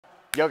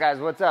Yo guys,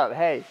 what's up?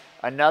 Hey,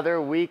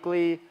 another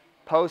weekly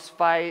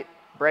post-fight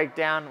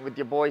breakdown with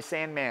your boy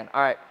Sandman.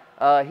 All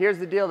right, here's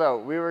the deal though.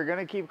 We were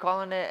gonna keep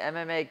calling it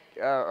MMA,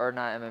 or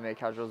not MMA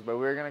Casuals, but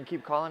we were gonna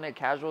keep calling it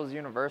Casuals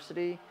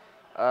University.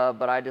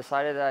 But I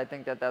decided that I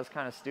think that that's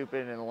kind of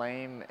stupid and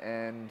lame,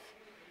 and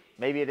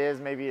maybe it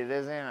is, maybe it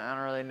isn't. I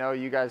don't really know.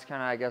 You guys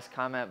kind of, I guess,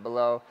 comment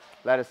below.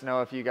 Let us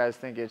know if you guys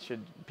think it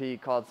should be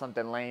called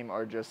something lame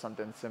or just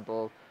something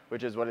simple,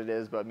 which is what it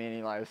is. But me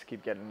and Elias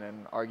keep getting in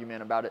an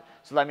argument about it.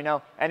 So let me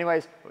know.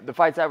 Anyways, the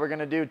fights that we're going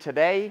to do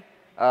today,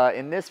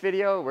 in this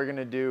video, we're going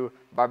to do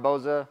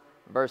Barboza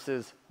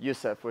versus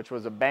Yusuff, which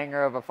was a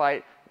banger of a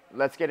fight.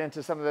 Let's get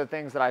into some of the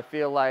things that I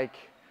feel like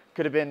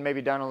could have been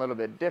maybe done a little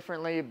bit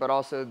differently, but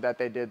also that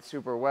they did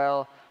super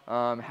well.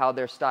 How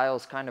their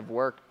styles kind of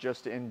worked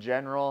just in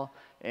general,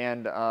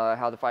 and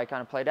how the fight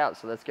kind of played out.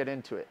 So let's get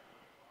into it.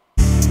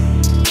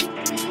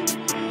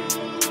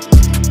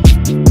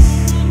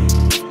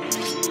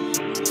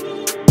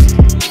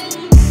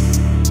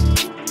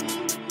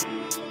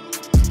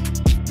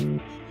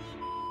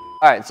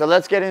 All right, so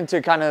let's get into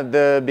kind of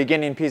the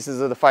beginning pieces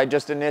of the fight,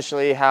 just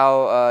initially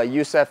how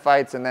Yusuff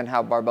fights and then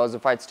how Barboza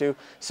fights too.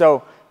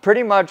 So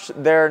pretty much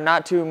they're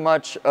not too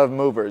much of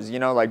movers, you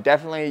know, like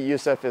definitely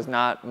Yusuff is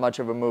not much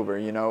of a mover,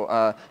 you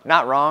know,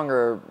 not wrong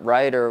or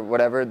right or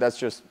whatever, that's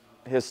just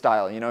his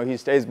style, you know, he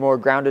stays more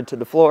grounded to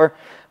the floor.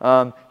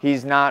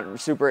 He's not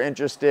super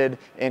interested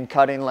in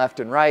cutting left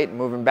and right,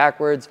 moving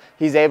backwards.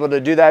 He's able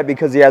to do that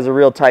because he has a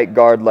real tight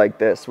guard like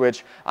this,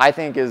 which I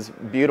think is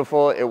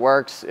beautiful. It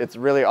works. It's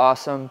really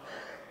awesome.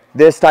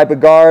 This type of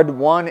guard,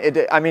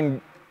 I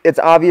mean, it's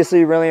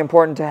obviously really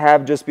important to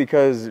have just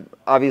because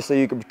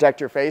obviously you can protect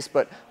your face,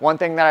 but one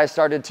thing that I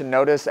started to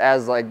notice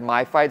as like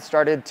my fight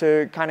started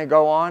to kind of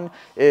go on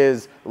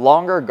is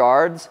longer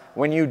guards.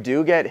 When you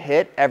do get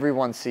hit,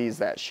 everyone sees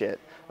that shit,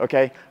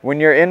 okay? When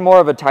you're in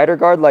more of a tighter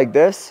guard like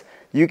this,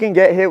 you can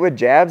get hit with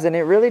jabs and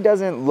it really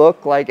doesn't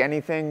look like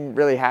anything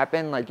really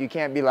happened. Like you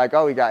can't be like,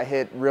 oh, he got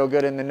hit real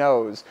good in the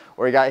nose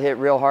or he got hit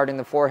real hard in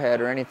the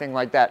forehead or anything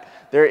like that.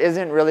 There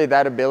isn't really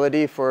that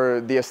ability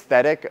for the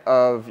aesthetic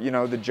of, you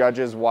know, the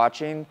judges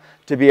watching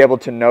to be able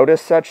to notice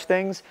such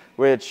things,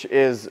 which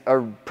is a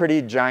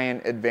pretty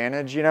giant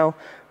advantage, you know,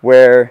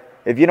 where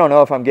if you don't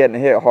know if I'm getting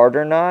hit hard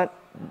or not,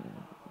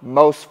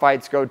 most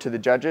fights go to the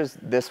judges.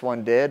 This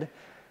one did.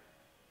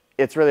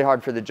 It's really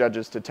hard for the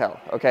judges to tell,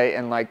 okay?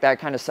 And like that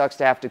kind of sucks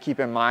to have to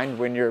keep in mind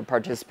when you're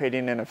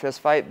participating in a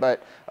fist fight,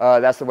 but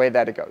that's the way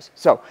that it goes.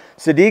 So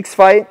Sodiq's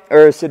fight,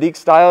 or Sodiq's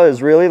style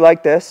is really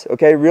like this,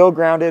 okay? Real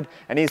grounded,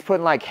 and he's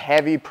putting like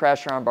heavy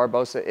pressure on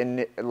Barboza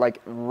in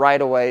like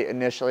right away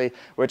initially,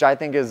 which I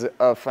think is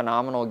a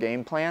phenomenal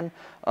game plan.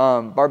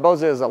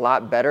 Barboza is a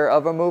lot better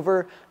of a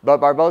mover, but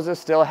Barboza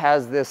still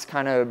has this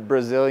kind of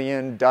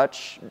Brazilian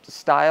Dutch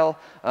style.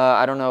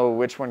 I don't know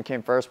which one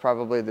came first.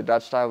 Probably the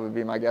Dutch style would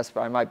be my guess,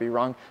 but I might be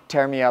wrong.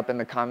 Tear me up in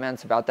the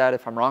comments about that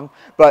if I'm wrong.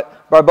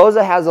 But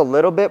Barboza has a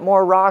little bit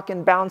more rock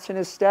and bounce in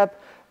his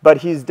step, but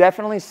he's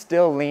definitely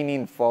still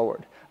leaning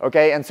forward.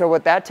 Okay, and so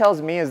what that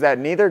tells me is that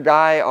neither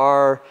guy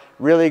are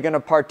really going to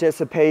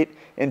participate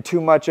in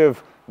too much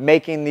of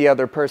making the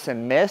other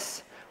person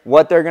miss.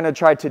 What they're going to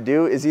try to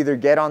do is either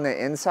get on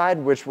the inside,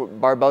 which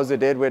Barboza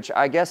did, which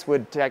I guess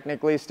would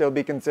technically still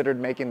be considered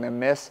making them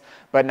miss,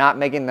 but not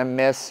making them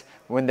miss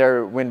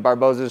when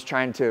Barboza is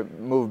trying to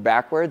move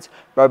backwards.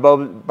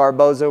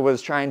 Barboza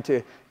was trying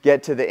to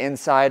get to the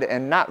inside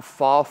and not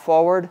fall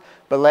forward,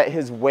 but let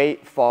his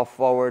weight fall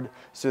forward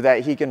so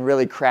that he can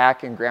really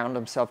crack and ground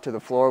himself to the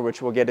floor,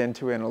 which we'll get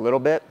into in a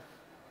little bit.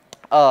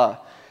 And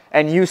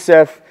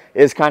Yusuff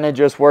is kind of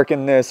just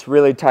working this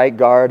really tight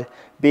guard,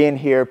 being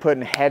here,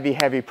 putting heavy,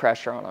 heavy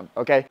pressure on him,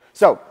 okay?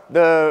 So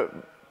the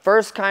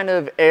first kind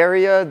of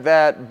area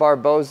that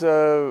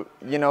Barboza,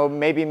 you know,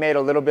 maybe made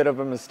a little bit of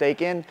a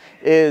mistake in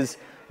is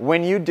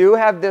when you do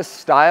have this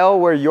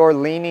style where you're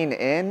leaning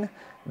in,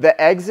 the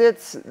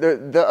exits,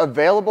 the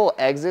available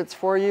exits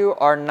for you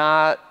are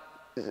not,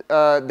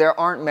 there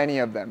aren't many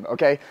of them,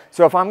 okay?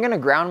 So if I'm gonna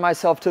ground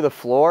myself to the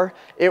floor,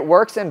 it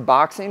works in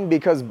boxing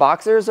because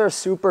boxers are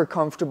super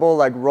comfortable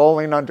like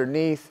rolling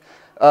underneath,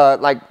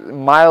 like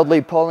mildly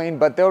pulling,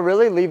 but they'll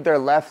really leave their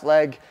left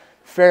leg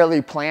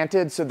fairly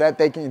planted so that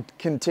they can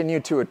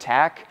continue to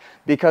attack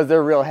because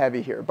they're real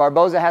heavy here.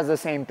 Barboza has the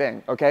same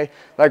thing, okay?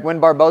 Like when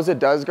Barboza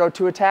does go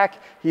to attack,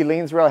 he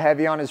leans real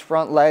heavy on his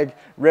front leg,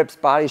 rips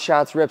body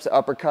shots, rips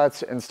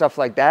uppercuts and stuff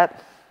like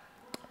that.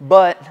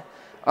 But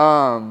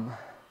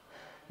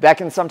that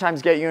can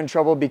sometimes get you in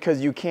trouble because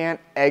you can't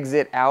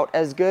exit out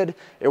as good.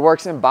 It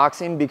works in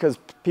boxing because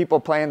people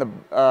play in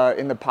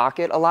the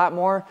pocket a lot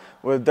more,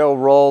 where they'll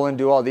roll and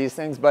do all these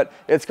things, but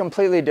it's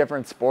completely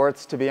different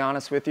sports, to be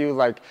honest with you.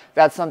 Like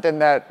that's something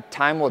that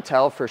time will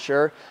tell for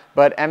sure,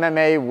 but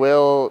MMA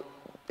will,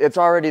 it's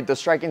already, the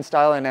striking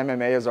style in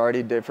MMA is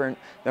already different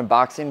than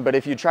boxing, but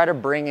if you try to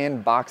bring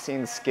in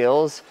boxing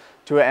skills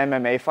to an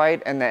MMA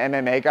fight and the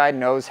MMA guy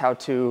knows how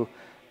to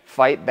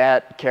fight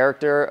that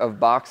character of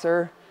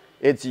boxer,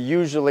 it's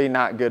usually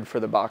not good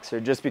for the boxer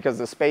just because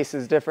the space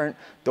is different.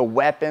 The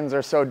weapons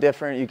are so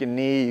different. You can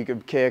knee, you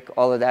can kick,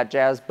 all of that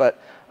jazz.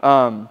 But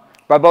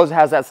Barboza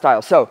has that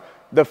style. So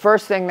the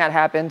first thing that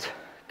happened,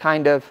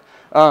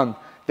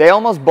 they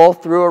almost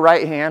both threw a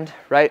right hand,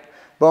 right?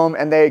 Boom,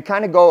 and they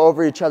kind of go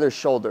over each other's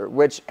shoulder,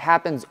 which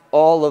happens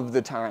all of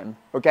the time,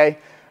 okay?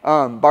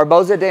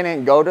 Barboza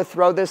didn't go to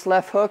throw this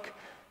left hook,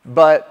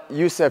 but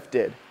Yusuff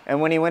did. And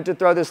when he went to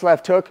throw this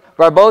left hook,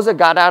 Barboza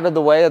got out of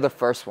the way of the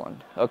first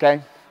one,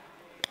 okay?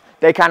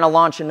 They kind of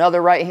launch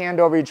another right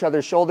hand over each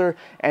other's shoulder.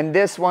 And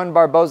this one,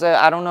 Barboza,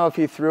 I don't know if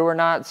he threw or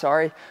not,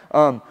 sorry.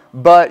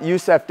 But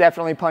Yusuff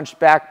definitely punched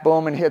back,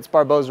 boom, and hits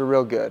Barboza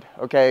real good,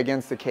 okay,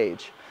 against the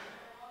cage.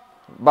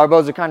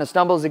 Barboza kind of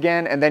stumbles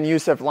again, and then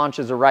Yusuff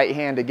launches a right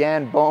hand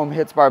again, boom,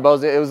 hits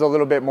Barboza. It was a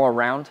little bit more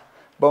round,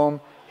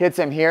 boom, hits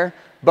him here.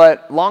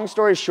 But long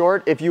story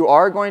short, if you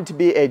are going to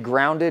be a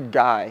grounded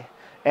guy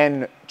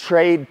and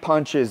trade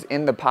punches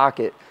in the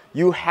pocket,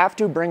 you have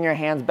to bring your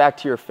hands back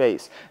to your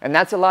face. And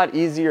that's a lot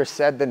easier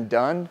said than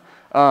done.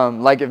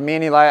 Like if me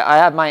and Eli, I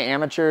have my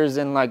amateurs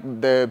and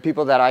like the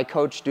people that I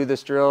coach do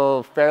this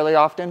drill fairly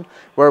often,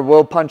 where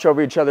we'll punch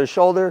over each other's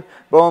shoulder,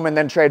 boom, and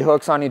then trade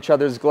hooks on each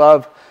other's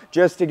glove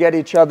just to get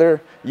each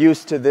other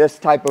used to this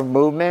type of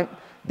movement.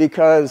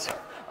 Because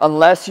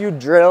unless you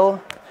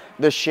drill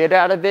the shit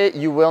out of it,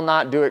 you will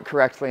not do it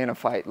correctly in a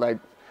fight. Like,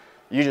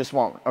 you just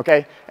won't,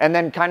 okay? And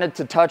then kind of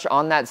to touch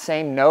on that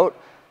same note,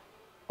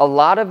 a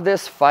lot of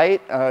this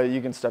fight,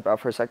 you can step out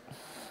for a sec,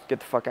 get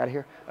the fuck out of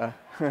here.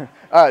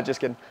 Just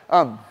kidding.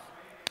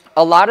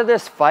 A lot of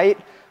this fight,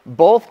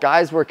 both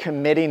guys were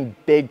committing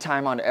big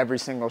time on every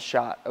single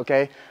shot,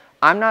 okay?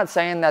 I'm not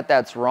saying that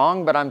that's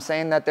wrong, but I'm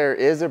saying that there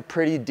is a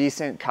pretty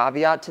decent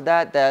caveat to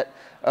that, that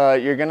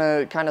you're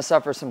gonna kind of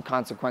suffer some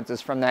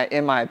consequences from that,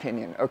 in my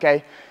opinion,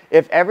 okay?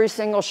 If every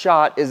single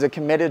shot is a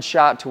committed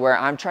shot to where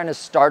I'm trying to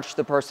starch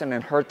the person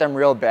and hurt them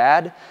real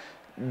bad,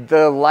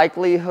 the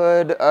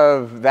likelihood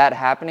of that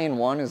happening,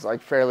 one, is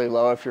like fairly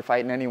low if you're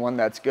fighting anyone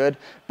that's good,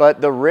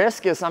 but the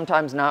risk is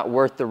sometimes not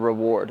worth the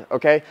reward,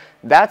 okay?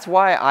 That's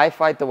why I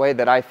fight the way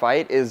that I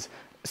fight, is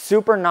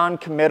super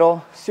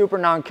non-committal, super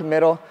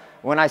non-committal.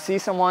 When I see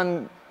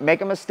someone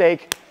make a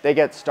mistake, they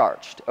get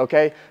starched,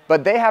 okay?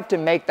 But they have to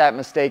make that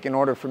mistake in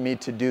order for me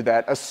to do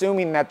that,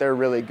 assuming that they're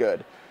really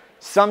good.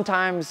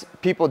 Sometimes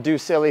people do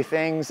silly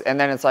things and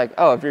then it's like,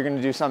 oh, if you're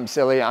gonna do something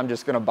silly, I'm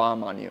just gonna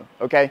bomb on you,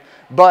 okay?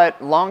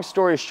 But long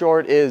story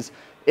short is,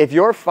 if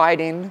you're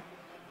fighting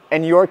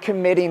and you're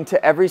committing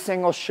to every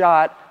single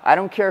shot, I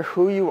don't care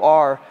who you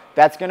are,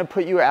 that's gonna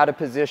put you out of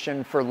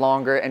position for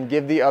longer and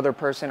give the other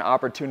person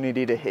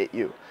opportunity to hit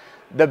you.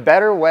 The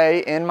better way,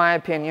 in my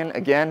opinion,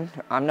 again,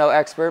 I'm no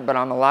expert, but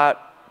I'm a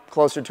lot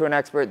closer to an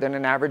expert than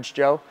an average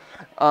Joe,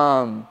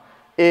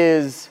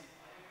 is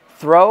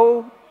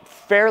throw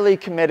fairly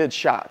committed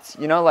shots.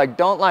 You know, like,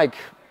 don't like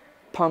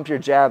pump your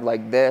jab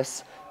like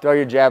this, throw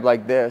your jab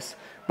like this,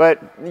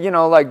 but you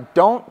know, like,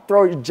 don't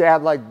throw your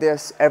jab like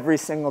this every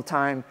single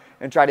time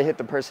and try to hit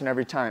the person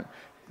every time.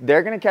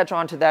 They're gonna catch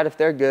on to that if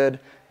they're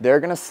good, they're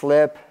gonna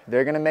slip,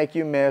 they're gonna make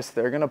you miss,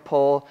 they're gonna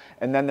pull,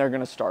 and then they're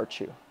gonna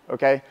starch you,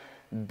 okay?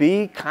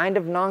 Be kind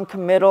of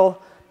non-committal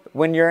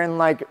when you're in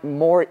like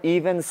more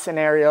even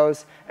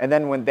scenarios, and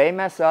then when they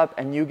mess up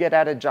and you get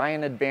at a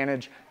giant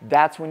advantage,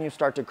 that's when you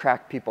start to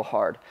crack people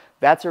hard.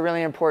 That's a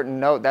really important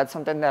note. That's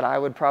something that I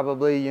would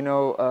probably, you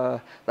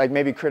know, like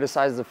maybe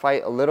criticize the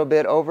fight a little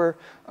bit over,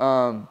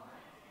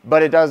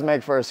 but it does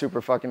make for a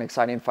super fucking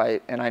exciting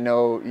fight, and I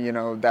know, you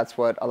know, that's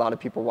what a lot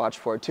of people watch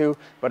for too.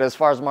 But as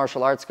far as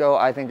martial arts go,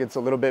 I think it's a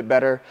little bit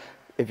better.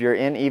 If you're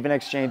in even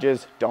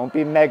exchanges, don't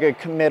be mega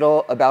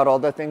committal about all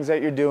the things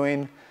that you're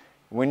doing.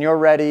 When you're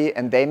ready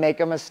and they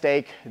make a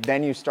mistake,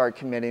 then you start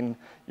committing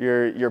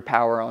your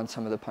power on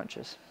some of the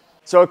punches.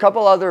 So a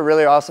couple other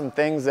really awesome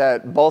things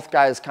that both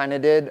guys kind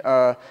of did.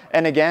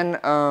 And again,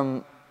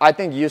 I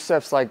think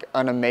Yusuff's like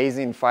an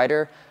amazing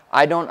fighter.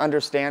 I don't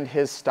understand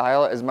his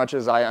style as much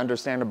as I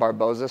understand a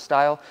Barboza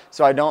style.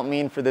 So I don't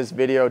mean for this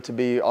video to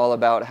be all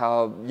about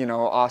how, you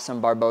know,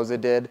 awesome Barboza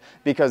did,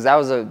 because that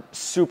was a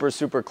super,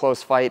 super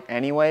close fight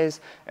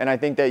anyways. And I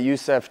think that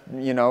Yusuff,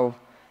 you know,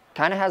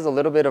 kind of has a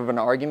little bit of an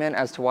argument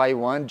as to why he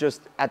won.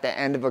 Just at the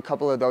end of a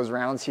couple of those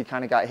rounds, he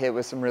kind of got hit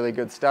with some really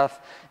good stuff.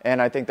 And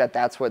I think that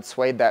that's what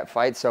swayed that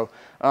fight. So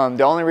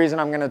the only reason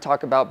I'm going to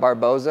talk about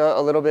Barboza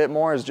a little bit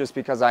more is just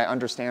because I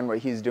understand what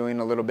he's doing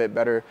a little bit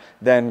better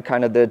than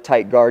kind of the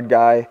tight guard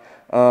guy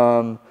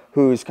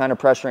who's kind of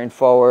pressuring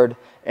forward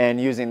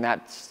and using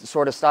that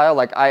sort of style.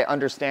 Like, I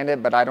understand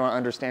it, but I don't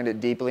understand it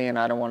deeply, and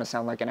I don't want to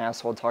sound like an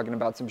asshole talking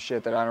about some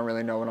shit that I don't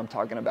really know what I'm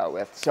talking about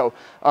with. So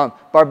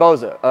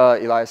Barboza,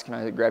 Elias, can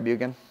I grab you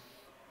again?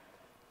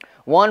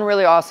 One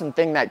really awesome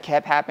thing that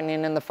kept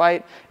happening in the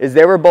fight is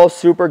they were both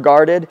super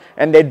guarded,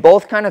 and they'd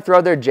both kind of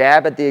throw their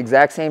jab at the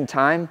exact same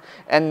time,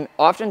 and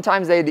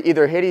oftentimes they'd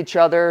either hit each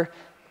other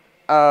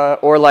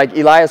or like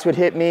Elias would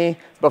hit me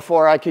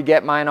before I could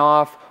get mine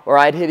off, or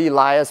I'd hit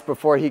Elias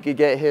before he could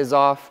get his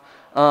off.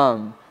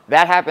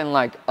 That happened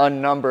like a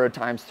number of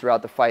times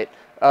throughout the fight.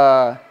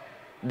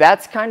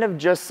 That's kind of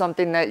just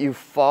something that you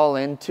fall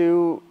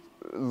into,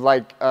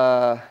 like,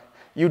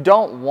 you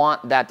don't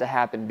want that to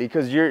happen,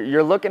 because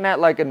you're looking at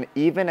like an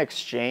even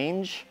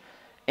exchange,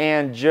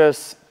 and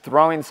just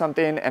throwing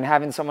something and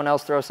having someone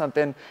else throw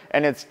something,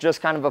 and it's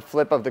just kind of a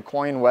flip of the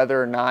coin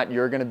whether or not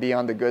you're going to be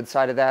on the good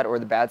side of that or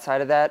the bad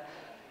side of that.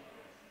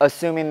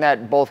 Assuming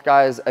that both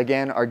guys,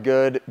 again, are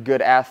good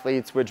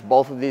athletes, which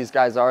both of these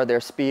guys are.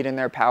 Their speed and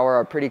their power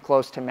are pretty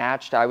close to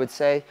matched, I would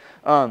say.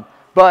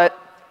 But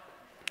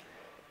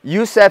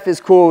Yusuff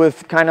is cool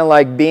with kind of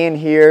like being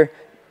here,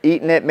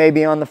 eating it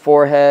maybe on the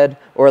forehead,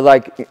 or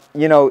like,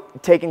 you know,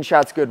 taking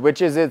shots good,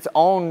 which is its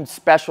own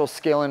special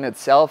skill in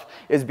itself,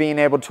 is being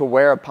able to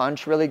wear a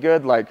punch really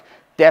good. Like,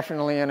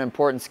 definitely an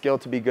important skill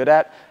to be good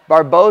at.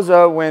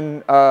 Barboza,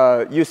 when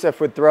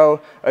Yusuff would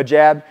throw a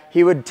jab,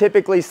 he would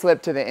typically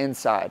slip to the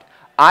inside.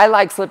 I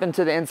like slipping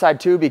to the inside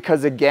too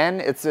because,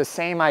 again, it's the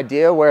same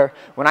idea where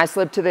when I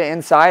slip to the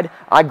inside,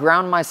 I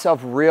ground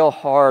myself real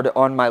hard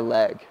on my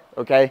leg,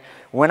 okay?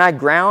 When I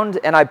ground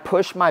and I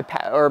push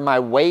my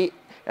weight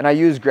and I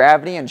use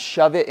gravity and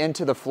shove it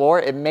into the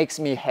floor, it makes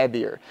me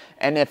heavier.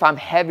 And if I'm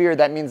heavier,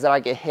 that means that I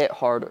get hit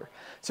harder.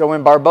 So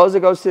when Barboza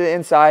goes to the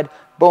inside,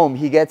 boom,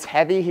 he gets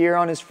heavy here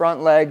on his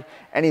front leg,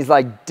 and he's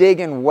like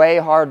digging way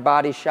hard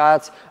body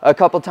shots. A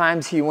couple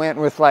times he went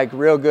with like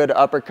real good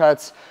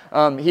uppercuts.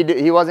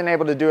 He wasn't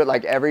able to do it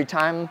like every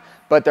time,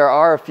 but there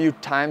are a few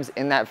times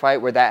in that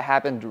fight where that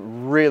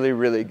happened really,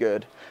 really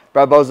good.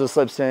 Barboza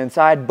slips to the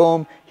inside,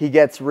 boom, he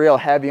gets real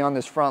heavy on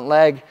this front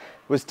leg,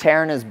 was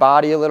tearing his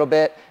body a little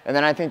bit, and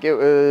then I think it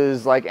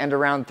was like end of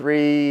round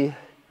 3,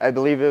 I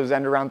believe it was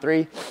end of round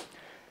 3.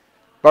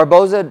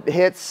 Barboza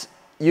hits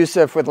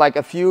Yusuff with like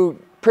a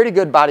few pretty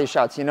good body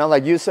shots, you know,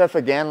 like Yusuff,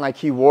 again, like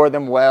he wore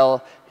them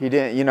well. He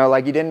didn't, you know,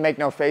 like he didn't make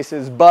no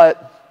faces,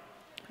 but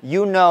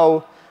you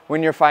know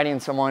when you're fighting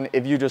someone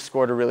if you just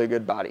scored a really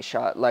good body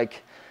shot.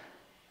 Like,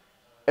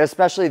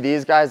 especially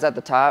these guys at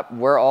the top,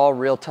 we're all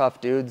real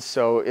tough dudes,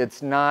 so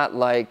it's not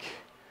like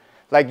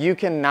you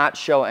cannot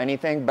show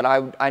anything, but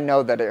I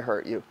know that it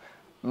hurt you.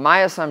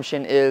 My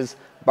assumption is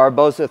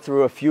Barboza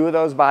threw a few of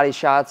those body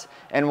shots,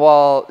 and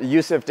while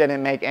Yusuff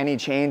didn't make any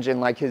change in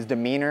like his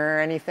demeanor or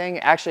anything,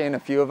 actually in a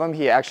few of them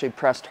he actually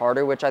pressed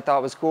harder, which I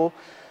thought was cool.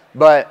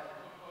 But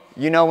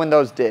you know when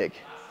those dig.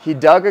 He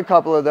dug a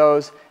couple of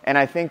those, and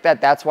I think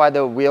that that's why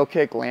the wheel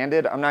kick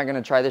landed. I'm not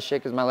gonna try this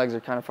shit because my legs are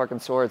kind of fucking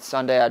sore. It's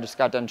Sunday, I just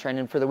got done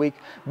training for the week.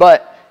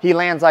 But he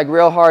lands like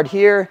real hard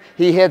here.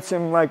 He hits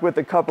him like with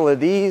a couple of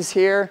these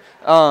here.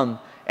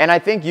 And I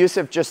think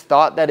Yusuff just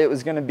thought that it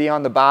was going to be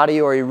on the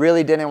body, or he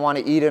really didn't want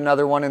to eat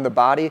another one in the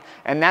body.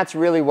 And that's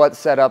really what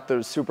set up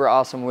the super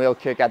awesome wheel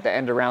kick at the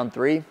end of round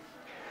 3.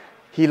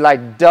 He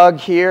like dug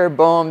here,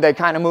 boom, they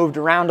kind of moved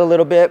around a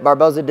little bit.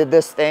 Barboza did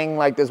this thing,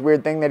 like this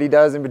weird thing that he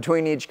does in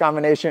between each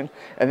combination,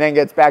 and then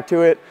gets back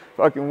to it.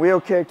 Fucking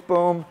wheel kicked,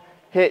 boom,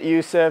 hit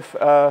Yusuff.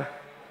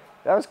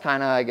 That was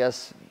kind of, I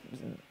guess,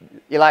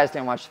 Elias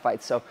didn't watch the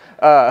fight, so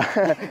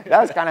that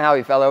was kind of how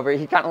he fell over.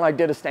 He kind of like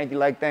did a stanky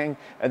leg thing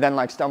and then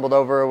like stumbled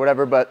over or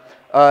whatever, but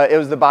it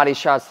was the body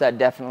shots that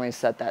definitely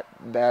set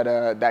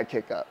that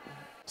kick up.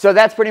 So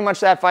that's pretty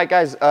much that fight,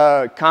 guys.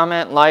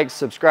 Comment, like,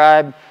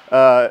 subscribe,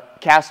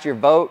 cast your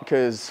vote,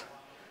 because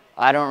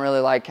I don't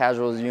really like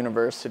Casuals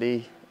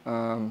University.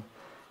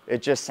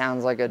 It just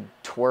sounds like a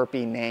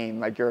twerpy name,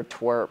 like you're a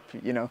twerp,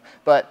 you know.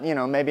 But, you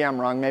know, maybe I'm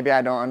wrong. Maybe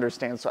I don't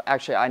understand. So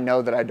actually, I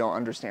know that I don't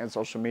understand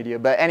social media.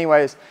 But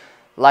anyways,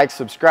 like,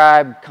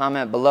 subscribe,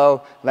 comment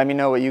below. Let me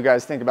know what you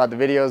guys think about the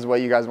videos,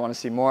 what you guys want to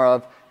see more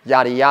of,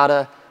 yada,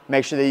 yada.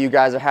 Make sure that you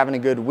guys are having a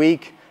good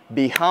week.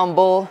 Be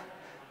humble.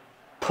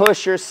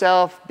 Push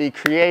yourself. Be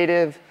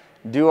creative.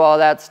 Do all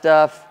that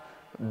stuff.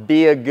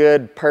 Be a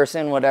good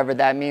person, whatever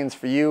that means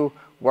for you.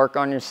 Work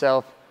on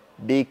yourself.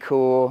 Be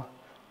cool.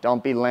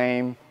 Don't be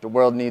lame. The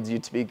world needs you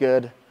to be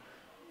good.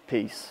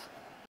 Peace.